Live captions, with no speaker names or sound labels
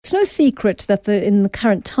it's no secret that in the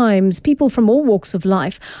current times, people from all walks of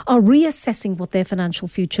life are reassessing what their financial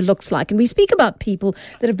future looks like. And we speak about people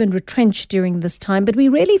that have been retrenched during this time, but we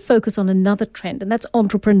really focus on another trend, and that's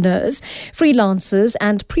entrepreneurs, freelancers,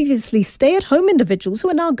 and previously stay-at-home individuals who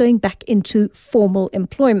are now going back into formal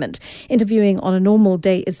employment. Interviewing on a normal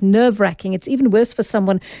day is nerve-wracking. It's even worse for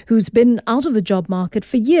someone who's been out of the job market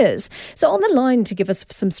for years. So on the line to give us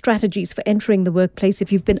some strategies for entering the workplace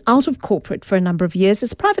if you've been out of corporate for a number of years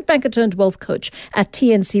is a private banker turned wealth coach at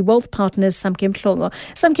TNC Wealth Partners, Samke Mhlongo.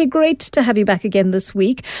 Samke, great to have you back again this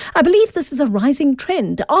week. I believe this is a rising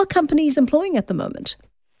trend. Are companies employing at the moment?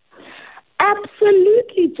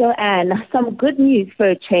 Absolutely, Joanne. Some good news for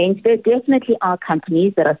a change. There definitely are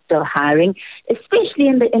companies that are still hiring, especially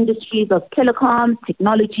in the industries of telecom,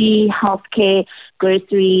 technology, healthcare,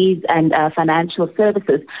 groceries, and financial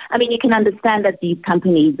services. I mean, you can understand that these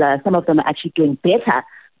companies, some of them are actually doing better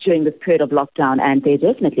during this period of lockdown, and they're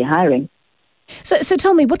definitely hiring. So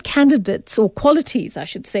tell me, what candidates or qualities, I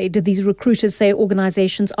should say, do these recruiters say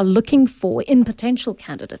organizations are looking for in potential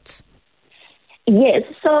candidates? Yes,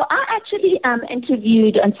 so I actually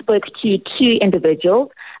interviewed and spoke to two individuals.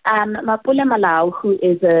 Mhlongo, who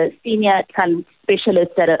is a senior talent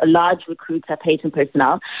specialist at a large recruiter, Payton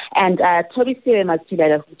Personnel, and Toby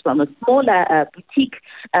Mhlongo, who's from a smaller boutique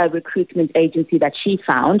recruitment agency that she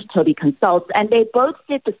found, Toby Consults, and they both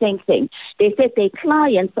said the same thing. They said their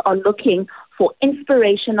clients are looking for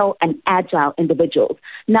inspirational and agile individuals.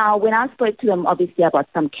 Now, when I spoke to them, obviously, about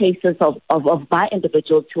some cases of my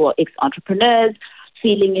individuals who are ex-entrepreneurs,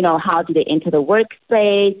 feeling, how do they enter the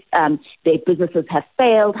workspace? Their businesses have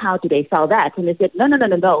failed. How do they sell that? And they said,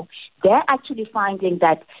 no. They're actually finding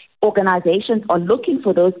that organizations are looking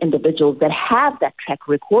for those individuals that have that track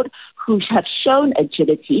record, who have shown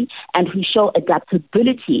agility and who show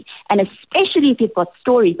adaptability. And especially if you've got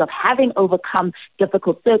stories of having overcome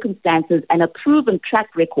difficult circumstances and a proven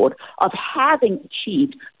track record of having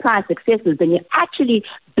achieved prior successes, then you're actually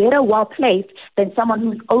better well placed than someone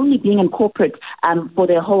who's only been in corporate for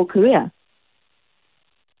their whole career.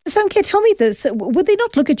 Samke, tell me this. Would they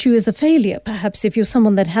not look at you as a failure, perhaps, if you're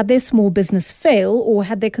someone that had their small business fail or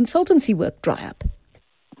had their consultancy work dry up?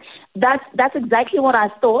 That's exactly what I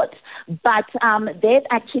thought. But they've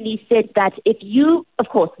actually said that if you, of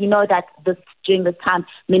course, you know that during this time,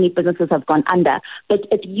 many businesses have gone under. But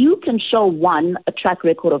if you can show, one, a track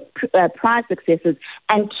record of prior successes,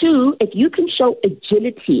 and two, if you can show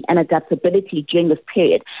agility and adaptability during this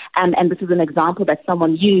period, and this is an example that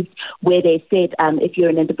someone used where they said, if you're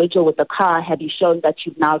an individual with a car, have you shown that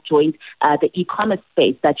you've now joined the e-commerce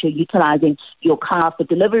space, that you're utilizing your car for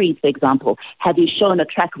deliveries, for example? Have you shown a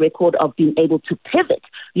track record of being able to pivot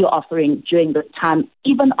your offering during this time,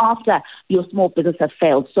 even after your small business has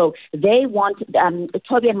failed? So they want,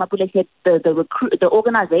 Toby and Mhlongo said the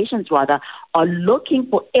organizations rather are looking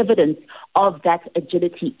for evidence of that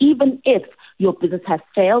agility, even if your business has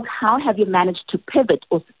failed. How have you managed to pivot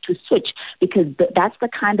or to switch? Because that's the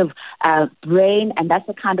kind of brain, and that's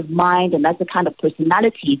the kind of mind, and that's the kind of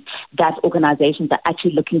personality that organizations are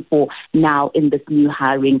actually looking for now in this new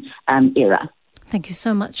hiring era. Thank you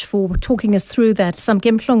so much for talking us through that.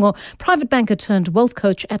 Samke Mhlongo, private banker turned wealth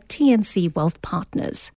coach at TNC Wealth Partners.